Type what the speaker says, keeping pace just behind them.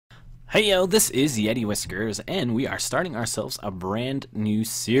Heyo, this is YetiWhiskers, and we are starting ourselves a brand new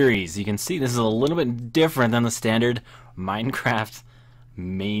series. You can see this is a little bit different than the standard Minecraft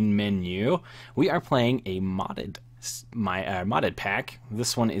main menu. We are playing a modded pack.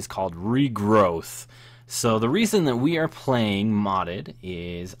 This one is called Regrowth. So the reason that we are playing modded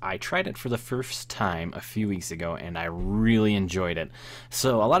is I tried it for the first time a few weeks ago and I really enjoyed it.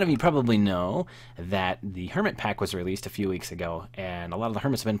 So a lot of you probably know that the Hermit pack was released a few weeks ago and a lot of the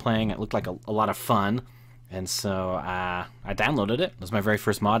Hermits have been playing. It looked like a lot of fun, and so I downloaded it. It was my very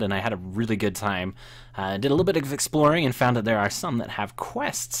first mod and I had a really good time. Did a little bit of exploring and found that there are some that have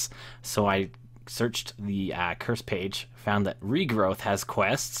quests. So I searched the curse page, found that Regrowth has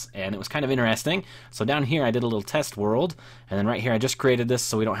quests, and it was kind of interesting. So down here I did a little test world, and then right here I just created this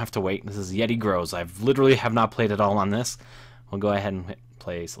so we don't have to wait. This is Yeti Grows. I've literally have not played at all on this. We'll go ahead and hit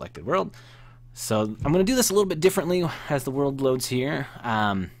play selected world. So I'm going to do this a little bit differently as the world loads here.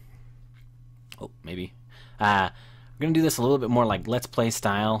 We're going to do this a little bit more like Let's Play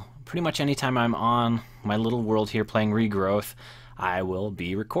style. Pretty much anytime I'm on my little world here playing Regrowth, I will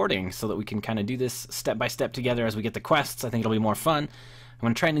be recording so that we can kind of do this step by step together as we get the quests. I think it'll be more fun. I'm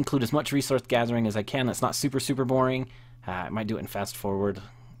going to try and include as much resource gathering as I can. That's not super boring. I might do it in fast forward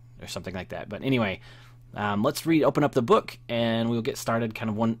or something like that. But anyway, let's open up the book and we'll get started, kind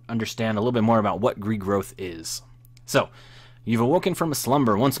of understand a little bit more about what Regrowth is. So, you've awoken from a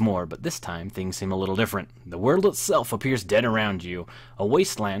slumber once more, but this time things seem a little different. The world itself appears dead around you, a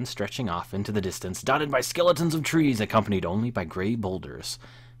wasteland stretching off into the distance, dotted by skeletons of trees accompanied only by gray boulders.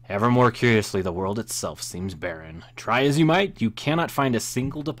 Ever more curiously, the world itself seems barren. Try as you might, you cannot find a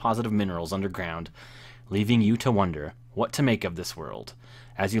single deposit of minerals underground, leaving you to wonder what to make of this world.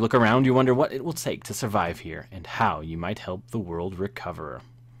 As you look around, you wonder what it will take to survive here, and how you might help the world recover.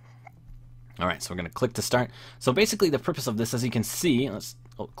 Alright, so we're going to click to start. So basically the purpose of this, as you can see, let's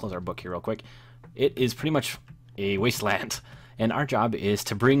close our book here real quick. It is pretty much a wasteland, and our job is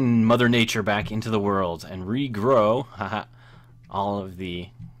to bring Mother Nature back into the world and regrow all of the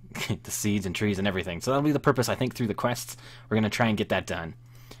seeds and trees and everything. So that'll be the purpose, I think, through the quests. We're going to try and get that done.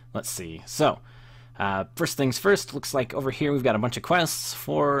 Let's see. So, first things first, looks like over here we've got a bunch of quests,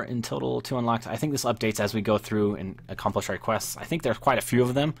 4 in total, 2 unlocked. I think this updates as we go through and accomplish our quests. I think there's quite a few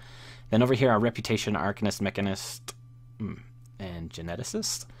of them. Then over here, our Reputation, Arcanist, Mechanist, and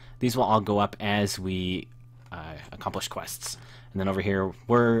Geneticist. These will all go up as we accomplish quests. And then over here,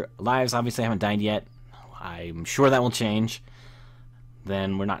 we're lives obviously haven't died yet. I'm sure that will change.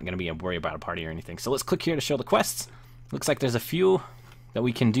 Then we're not going to be worried about a party or anything. So let's click here to show the quests. Looks like there's a few that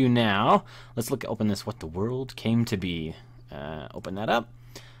we can do now. Let's open this, What the World Came to Be. Open that up.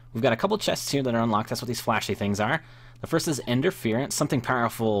 We've got a couple chests here that are unlocked. That's what these flashy things are. The first is Interference. Something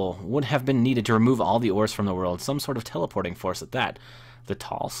powerful would have been needed to remove all the ores from the world. Some sort of teleporting force at that. The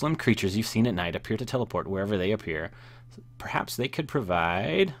tall, slim creatures you've seen at night appear to teleport wherever they appear. Perhaps they could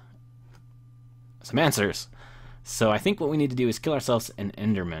provide some answers. So I think what we need to do is kill ourselves an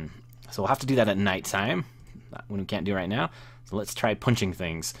Enderman. So we'll have to do that at nighttime, when we can't do right now. So let's try punching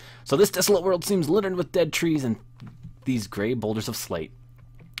things. So this desolate world seems littered with dead trees and these gray boulders of slate.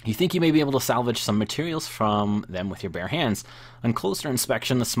 You think you may be able to salvage some materials from them with your bare hands. On closer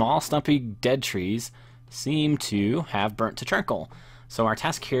inspection, the small, stumpy, dead trees seem to have burnt to charcoal. So our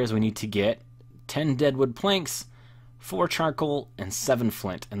task here is we need to get 10 deadwood planks, 4 charcoal, and 7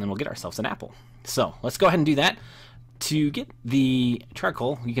 flint, and then we'll get ourselves an apple. So let's go ahead and do that. To get the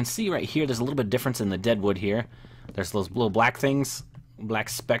charcoal, you can see right here there's a little bit of difference in the deadwood here. There's those little black things, black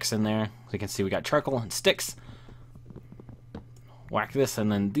specks in there. So you can see we got charcoal and sticks. Whack this, and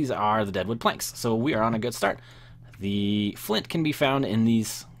then these are the deadwood planks. So we are on a good start. The flint can be found in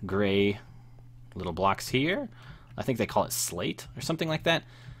these gray little blocks here. I think they call it slate or something like that.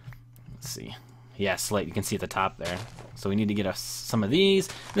 Let's see. Yeah, slate. You can see at the top there. So we need to get us some of these.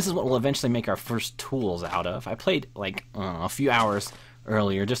 This is what we'll eventually make our first tools out of. I played like a few hours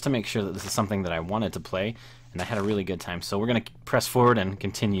earlier just to make sure that this is something that I wanted to play, and I had a really good time. So we're going to press forward and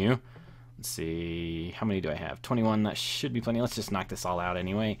continue. Let's see, how many do I have? 21, that should be plenty. Let's just knock this all out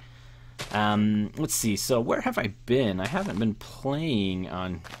anyway. Let's see, so where have I been? I haven't been playing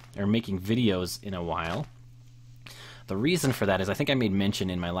on, or making videos in a while. The reason for that is I think I made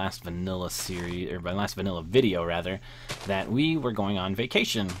mention in my last vanilla series, or my last vanilla video rather, that we were going on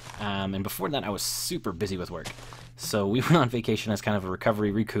vacation. And before that I was super busy with work. So we went on vacation as kind of a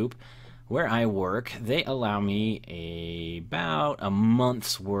recovery recoup. Where I work, they allow me about a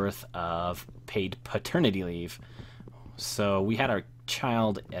month's worth of paid paternity leave. So we had our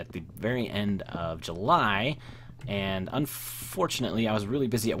child at the very end of July, and unfortunately I was really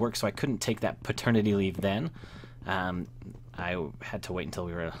busy at work, so I couldn't take that paternity leave then. I had to wait until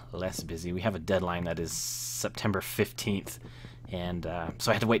we were less busy. We have a deadline that is September 15th, and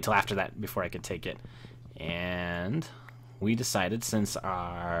so I had to wait till after that before I could take it. And we decided, since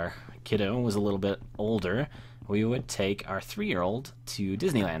our kiddo was a little bit older, we would take our 3-year-old to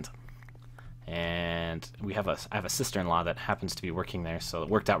Disneyland. And I have a sister-in-law that happens to be working there, so it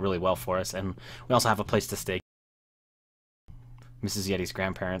worked out really well for us. And we also have a place to stay. Mrs. Yeti's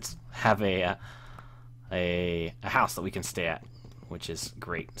grandparents have a house that we can stay at, which is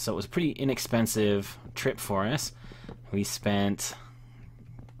great. So it was a pretty inexpensive trip for us. We spent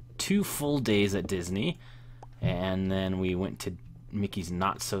 2 full days at Disney, and then we went to Mickey's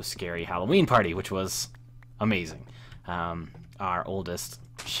Not So Scary Halloween Party, which was amazing. Our oldest,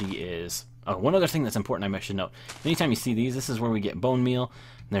 she is... Oh, one other thing that's important I should note. Anytime you see these, this is where we get bone meal,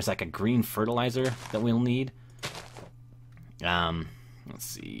 and there's like a green fertilizer that we'll need. Let's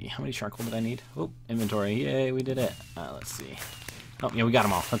see, how many charcoal did I need? Oh, inventory, yay, we did it. Let's see. Oh, yeah, we got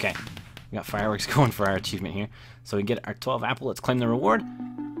them all. Okay, we got fireworks going for our achievement here. So we get our 12 apple, let's claim the reward.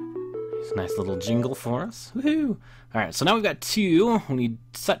 It's a nice little jingle for us. Woohoo! Alright, so now we've got 2. We need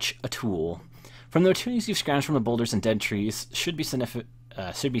such a tool. From the materials you've scrounged from the boulders and dead trees should be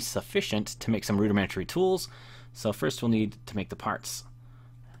sufficient to make some rudimentary tools. So first we'll need to make the parts.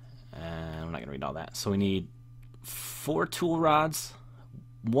 I'm not going to read all that. So we need 4 tool rods,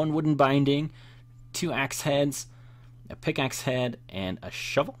 1 wooden binding, 2 axe heads, a pickaxe head, and a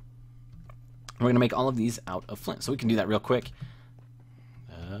shovel. We're going to make all of these out of flint, so we can do that real quick.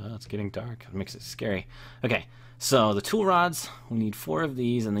 It's getting dark. It makes it scary. Okay, so the tool rods, we need 4 of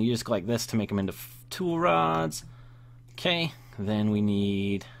these, and then you just go like this to make them into tool rods. Okay, then we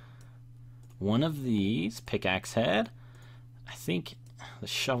need 1 of these, pickaxe head. I think the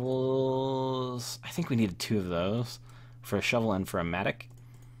shovels, I think we needed 2 of those for a shovel and for a mattock.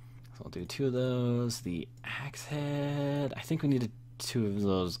 So I'll do 2 of those. The axe head, I think we needed 2 of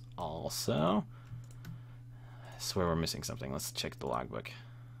those also. I swear we're missing something. Let's check the logbook.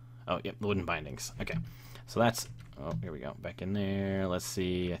 Oh, yep, the wooden bindings. Okay, so that's, oh, here we go, back in there. Let's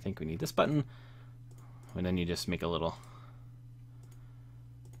see, I think we need this button. And then you just make a little,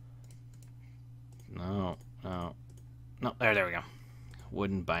 no, there we go.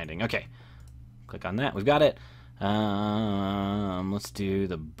 Wooden binding. Okay, click on that. We've got it. Let's do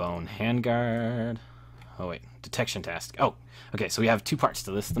the bone handguard. Oh wait, detection task. Oh, okay. So we have 2 parts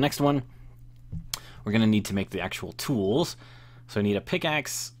to this. The next one, we're gonna need to make the actual tools. So we need a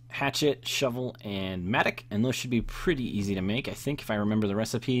pickaxe, hatchet, shovel, and mattock, and those should be pretty easy to make, I think, if I remember the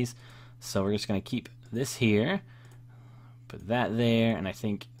recipes. So we're just gonna keep this here, put that there, and I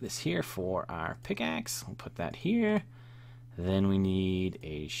think this here for our pickaxe. We'll put that here. Then we need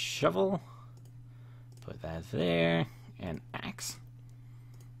a shovel. Put that there. An axe.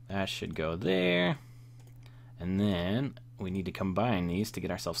 That should go there. And then we need to combine these to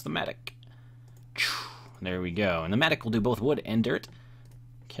get ourselves the mattock. There we go. And the mattock will do both wood and dirt.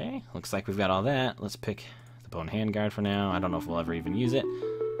 Okay, looks like we've got all that. Let's pick the bone handguard for now. I don't know if we'll ever even use it.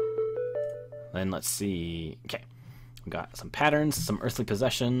 Then let's see. Okay, we've got some patterns, some earthly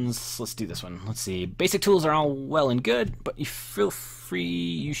possessions. Let's do this one. Let's see. Basic tools are all well and good, but you feel free.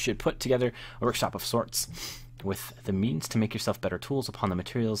 You should put together a workshop of sorts with the means to make yourself better tools upon the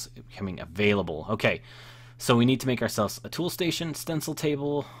materials becoming available. Okay, so we need to make ourselves a tool station, stencil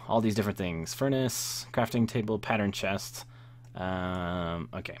table, all these different things. Furnace, crafting table, pattern chest.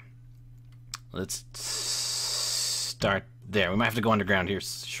 Okay, let's start there. We might have to go underground here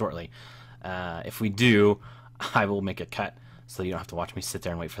shortly. If we do, I will make a cut so you don't have to watch me sit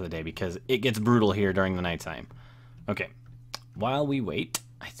there and wait for the day, because it gets brutal here during the nighttime. Okay, while we wait,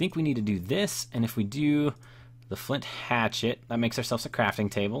 I think we need to do this, and if we do the flint hatchet, that makes ourselves a crafting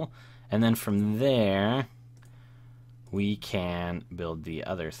table, and then from there we can build the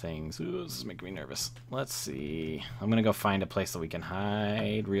other things. Ooh, this is making me nervous. Let's see. I'm gonna go find a place that we can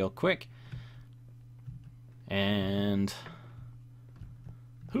hide real quick. And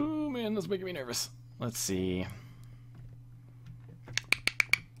oh man, that's making me nervous. Let's see.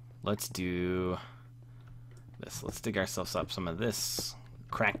 Let's do this. Let's dig ourselves up some of this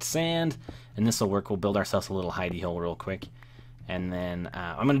cracked sand, and this will work. We'll build ourselves a little hidey hole real quick, and then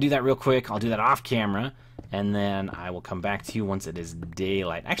I'm gonna do that real quick. I'll do that off camera, and then I will come back to you once it is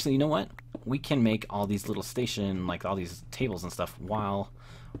daylight. Actually, you know what? We can make all these little station, like all these tables and stuff, while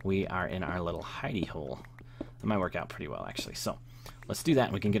we are in our little hidey hole. That might work out pretty well, actually. So let's do that,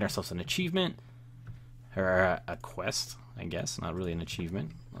 and we can get ourselves an achievement, or a quest, I guess. Not really an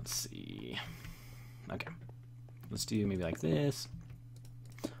achievement. Let's see. Okay, let's do maybe like this.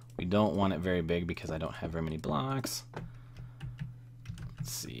 We don't want it very big because I don't have very many blocks.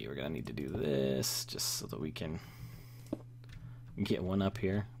 Let's see, we're gonna need to do this just so that we can Get one up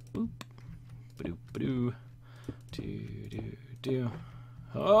here. Boop. Ba-doo, ba-doo. Do.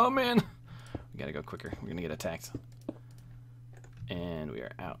 Oh, man. We gotta go quicker. We're gonna get attacked. And we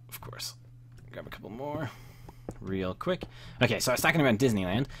are out, of course. Grab a couple more real quick. Okay, so I was talking about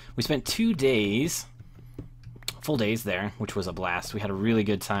Disneyland. We spent 2 days, full days there, which was a blast. We had a really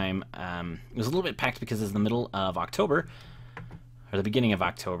good time. It was a little bit packed because it's the middle of October, or the beginning of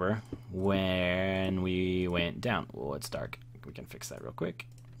October, when we went down. Oh, it's dark. We can fix that real quick.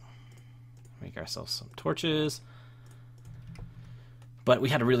 Make ourselves some torches. But we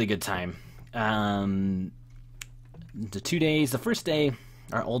had a really good time. The 2 days, the first day,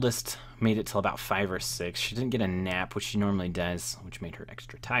 our oldest made it till about 5 or 6. She didn't get a nap, which she normally does, which made her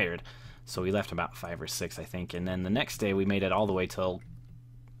extra tired. So we left about 5 or 6, I think. And then the next day, we made it all the way till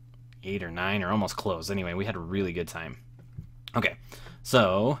 8 or 9, or almost close. Anyway, we had a really good time. Okay,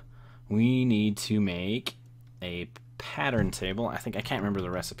 so we need to make a pattern table. I can't remember the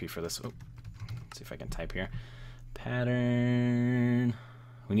recipe for this. Oh, let's see if I can type here. Pattern.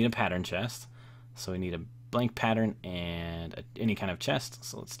 We need a pattern chest. So we need a blank pattern and any kind of chest.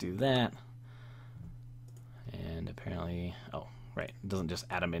 So let's do that. And apparently, oh, right, it doesn't just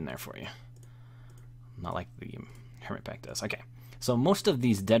add them in there for you. Not like the Hermit Pack does. Okay, so most of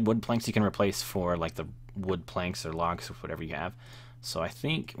these dead wood planks you can replace for like the wood planks or logs or whatever you have. So I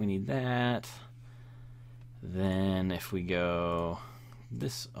think we need that. Then if we go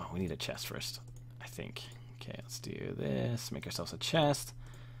this, oh, we need a chest first, I think. Okay, let's do this, make ourselves a chest.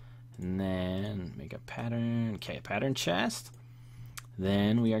 And then make a pattern. Okay, a pattern chest.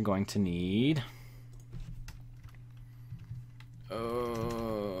 Then we are going to need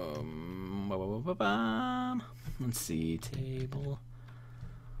let's see, table.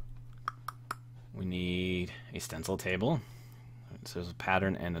 We need a stencil table. So there's a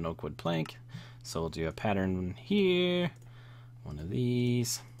pattern and an oak wood plank. So we'll do a pattern here. One of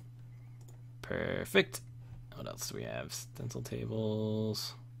these. Perfect. What else do we have? Stencil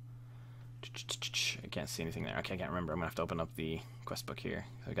tables. I can't see anything there. Okay, I can't remember. I'm going to have to open up the quest book here.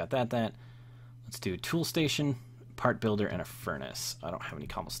 So I got that. Let's do tool station, part builder, and a furnace. I don't have any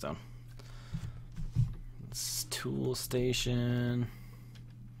cobblestone. Let's tool station.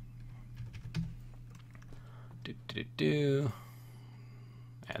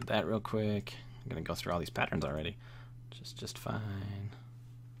 Add that real quick. I'm going to go through all these patterns already. Just fine.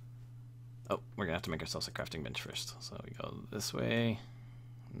 Oh, we're going to have to make ourselves a crafting bench first. So we go this way.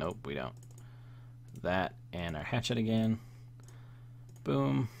 Nope, we don't. That and our hatchet again.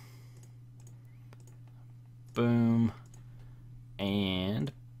 Boom. Boom.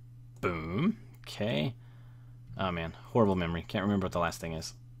 And boom. Okay. Oh man, horrible memory. Can't remember what the last thing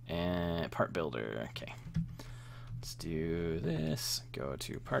is. And part builder. Okay. Let's do this. Go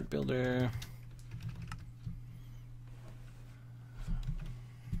to part builder.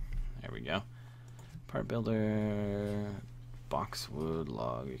 There we go. Part builder. Boxwood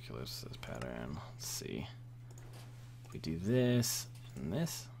log eucalyptus pattern. Let's see. If we do this and this,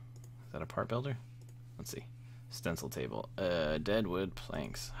 is that a part builder? Let's see. Stencil table. Dead wood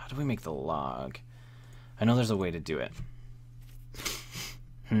planks. How do we make the log? I know there's a way to do it.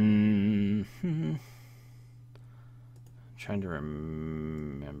 Trying to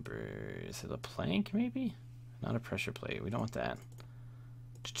remember. Is it a plank maybe? Not a pressure plate. We don't want that.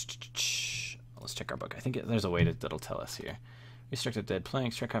 Let's check our book. I think there's a way that'll tell us here. Restricted dead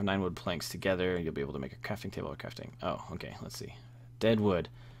planks. Try to craft 9 wood planks together. You'll be able to make a crafting table of crafting. Oh, okay. Let's see. Dead wood.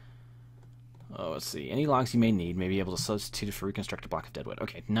 Oh, let's see. Any logs you may need may be able to substitute for reconstruct a block of dead wood.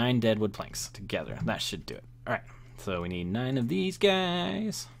 Okay, 9 dead wood planks together. That should do it. All right. So we need 9 of these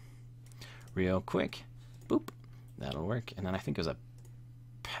guys. Real quick. Boop. That'll work. And then I think there's a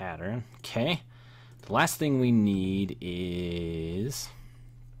pattern. Okay. The last thing we need is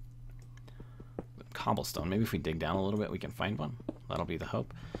cobblestone. Maybe if we dig down a little bit, we can find one. That'll be the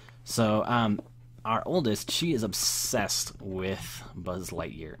hope. So, our oldest, she is obsessed with Buzz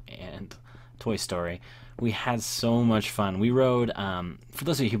Lightyear and Toy Story. We had so much fun. We rode, for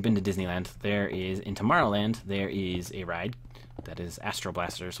those of you who've been to Disneyland, there is, in Tomorrowland, there is a ride that is Astro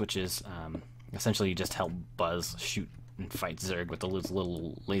Blasters, which is, essentially you just help Buzz shoot and fight Zurg with those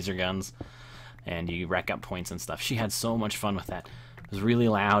little laser guns, and you rack up points and stuff. She had so much fun with that. It was really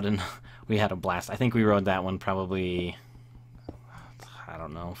loud, and we had a blast. I think we rode that one probably, I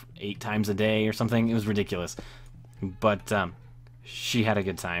don't know, 8 times a day or something. It was ridiculous. But she had a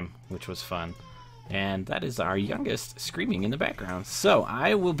good time, which was fun. And that is our youngest screaming in the background. So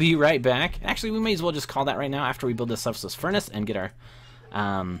I will be right back. Actually, we may as well just call that right now after we build this substance furnace and get our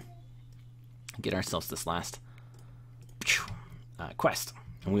get ourselves this last quest.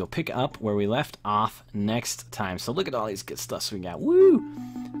 and we'll pick up where we left off next time. So look at all these good stuff we got. Woo!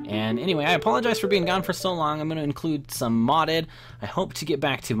 And anyway, I apologize for being gone for so long. I'm going to include some modded. I hope to get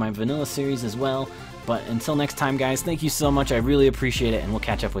back to my vanilla series as well. But until next time, guys, thank you so much. I really appreciate it, and we'll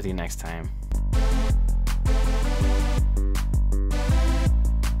catch up with you next time.